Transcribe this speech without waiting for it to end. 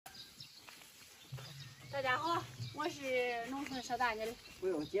大家好，我是农村傻大妮儿。不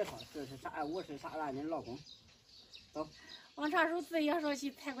用介绍，这是啥？我是傻大妮儿老公。走。往常说自己要说去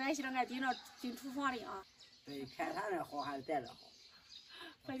抬关系了，俺进厨房里啊。对，看他那好还是带着好。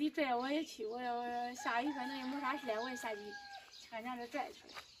快递拽我也去，我要下雨反正也没啥事了，我也下去看人家这拽去。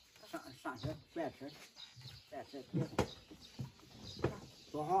上车，别吃，别吃，别动。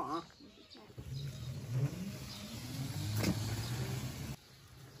坐好啊。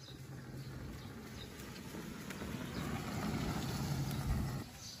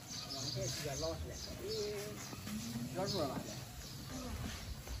这是个老实的，小数吧这。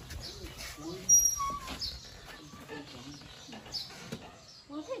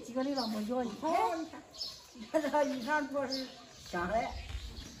我才几个里了没脚，你看，你看这个衣裳主要是香来。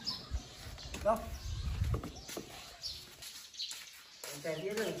走。在里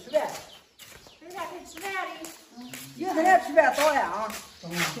头吃饭。在家可以吃饭的。一个人吃饭早呀啊。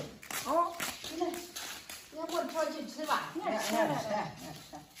好，来，要不跑去吃吧？你看吃饭。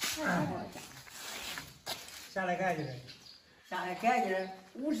下来干去了，下来干去了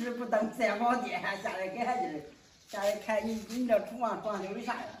，50不登3宝殿，下来干去了，下来看你这厨房装修的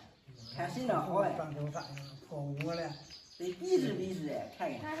啥呀？看谁那好呀？装修啥呀？破屋了。得比试比试的，看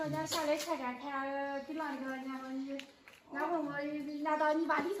看。俺说咱下来看给那个，人家说你，俺问我，难道你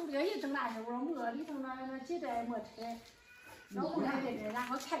把里头这个也整大事？我说没，里头那几代没拆，要不然在这，然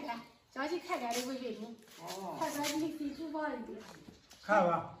后看看，想去看看这回为主。哦。看看你给厨房的地方。看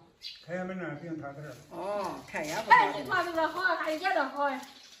吧。开门那不用掏字儿。哦，看看不掏钱。看这个好，还一点都好呀。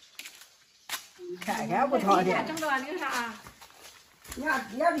看看不掏钱。整到那个啥？人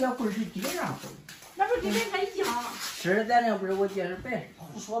家这个棍是金上棍。那不跟人家一样？是，咱这不是我记是白。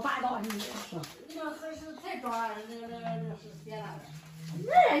胡说八道，你那还是才装那是写了的。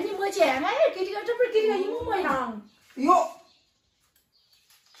那你没见，俺也跟这个，这不是跟这个一模一样？哟。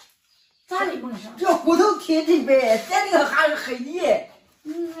咋的没上？这骨头贴的呗，咱这个还是黑的。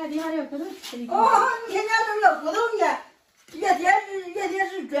俺底下这骨头贴的。哦，你看咱这个骨头，你看，越贴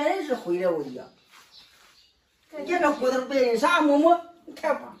是专人是灰的，我跟你讲。你看这骨头白的啥么么？你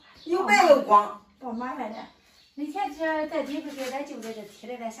看吧，又白又光。多麻烦的。那天在地不是咱就在这贴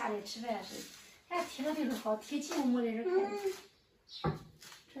的，咱下来吃饭时，俺贴的就是好，贴起没在这看。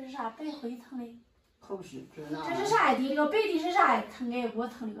这是啥白灰层的？可不是，这是啥的？这个白的是啥层的？给我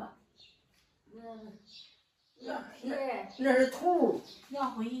腾这个。那是土。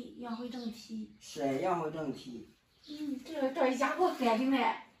杨灰整体。是杨灰整体。这一家伙干净嘞。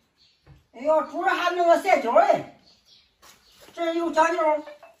哎呦，猪这还弄个三角哎，这有讲究。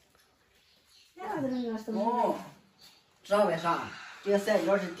哦，知道为啥？这个三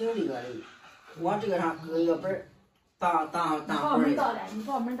角是顶这个的，往这个上搁一个本儿，当报门到了，你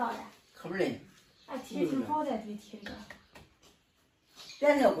报门到了。可不是。哎，贴挺好的，对贴这个。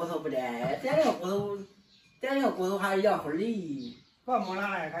咱这个骨头不带，咱这个骨头还是杨灰的。把木拿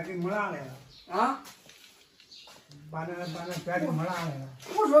来，看给木拿来了。啊？把那边的木拿来了。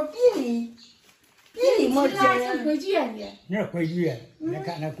我说比例没接。挺规矩的。那是规矩，你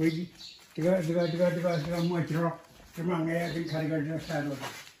看那规矩，这个木条，这么矮，你看这山头。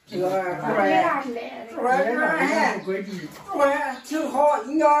这个规矩。这会儿挺好，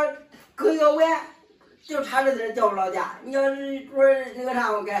你要搁一个碗，就差这点掉不了家。你要是这那个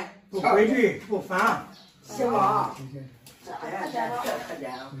啥，我该。不规矩，不防。行吧。这可真了。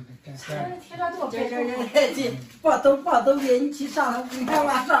贴着多抱走的，你去上头，你看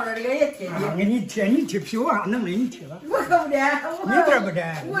往上头这个也贴的。给你贴，你贴屁股上能的，你贴吧。我可不沾，你这不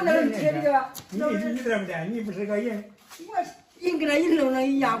沾。我那个贴这个。你这不沾，你不是个人。我人跟那一愣愣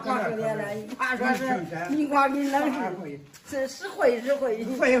一样，光说的了，你光说是，你光跟愣是，是会。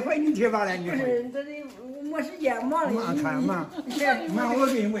会你贴吧了，你。不是，这里没时间忙的。忙，我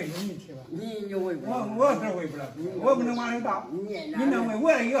给你喂着，你贴吧。你就喂不了。我是喂不了，我不能往里倒。你能喂，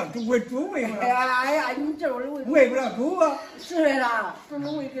我也要喂猪喂不了。哎呀，你这喂不了猪啊。是为啥？不是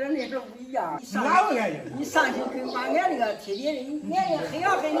喂跟那时候不一样。哪个原因？你上去可以把俺那个贴的，俺那黑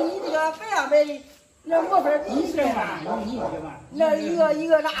呀黑的，你这个白呀白的。那没法比的嘛，那一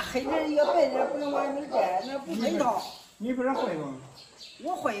个啥黑的，一个白的，不能往里面摘，那不配套。你不是会吗？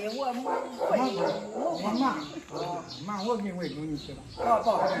我会，我忙，我给你喂猪，你去吧。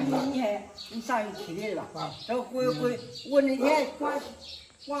不，你看，你上去贴的吧。这回，我那天光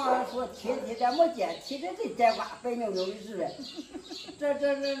说贴，咱没见贴的这摘瓜白扭扭的似的。这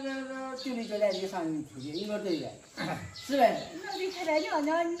对里就来你上去贴的，你说对不对？是呗？那你看咱娘，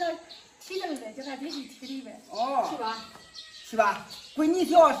你这。贴正呗，叫他别去贴里呗。哦，是吧？是吧？闺女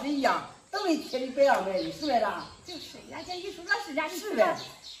条是一样，都得贴的白样白的，是不是啦？就是呀，这一说这是家，你是的。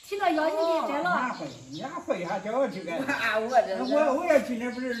提了要求的，真了。俺会还叫我去干。我要去那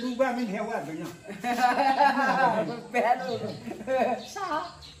不是鲁班门贴外本呢。白路。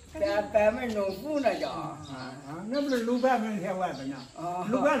啥？白门弄府那叫。那不是鲁班门贴外本呢。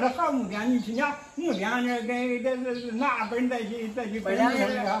鲁班是好木匠，你去家木匠那跟拿本再去本那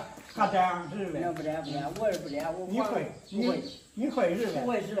个，还这样是不是？不沾，我是不沾，我你会是不是？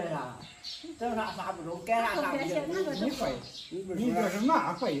会是啥？整啥啥不中，干啥啥不行。你会？你这是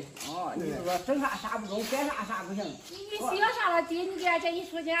嘛会？哦，你是说整啥啥不中，干啥啥不行？你需要啥了爹？你给俺这一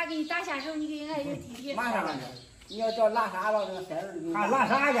说，俺给你打下手，你给俺有弟。马上了，你要叫拉啥了，这个塞子还拉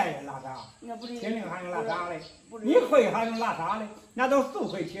啥干拉啥？那不是铁岭还能拉啥嘞？你会还能拉啥嘞？那都速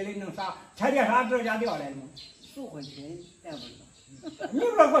会铁的能啥？拆点啥指甲掉来吗？速会铁，咱不知道。你不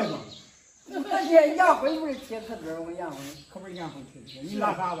是会吗？我这杨辉不是铁壳子，我杨辉可不是杨辉铁的，你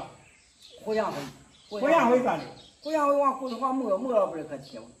拉啥吧？胡杨辉，胡杨辉咋的？胡杨辉往骨头上磨了不是可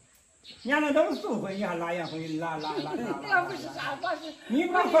铁吗？人家那都是速会，你还拉杨辉拉？那不是啥，我是你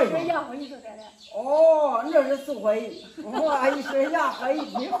不是会吗？杨辉说的嘞。哦，那是速会，我一说杨辉，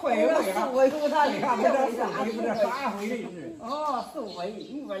你会速会有他的，不是速会，不是啥会的是。哦，速会，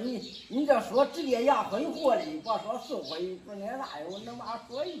你说你这说直接杨辉活的，别说速会，不那啥我能把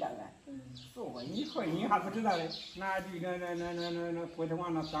说一点来。速会，你会你还不知道嘞？拿去那骨头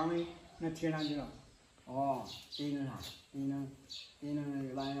往那脏的那贴上去了。哦，得那啥，得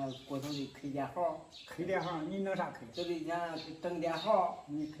能完了骨头里开点好，开点好，你弄啥开？就得讲整点好，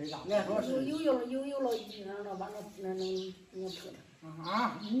你开啥？俺说是有了，那把那能破的。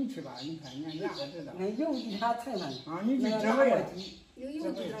啊，你去吧，你看人家还知道。那有地他蹭上去。啊，你去这回。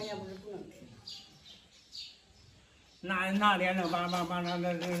有地上也不是不能去。哪点能把那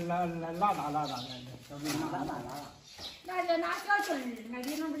拉大的，那就拿小劲儿，那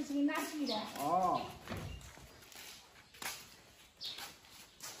里能不是拿细的。哦。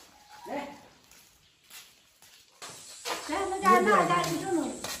来，那家拿下去就能。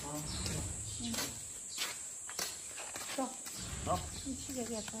走。好。你骑这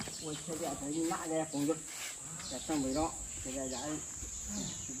电车。我骑电车，你拿点工具，在省会上，给大家。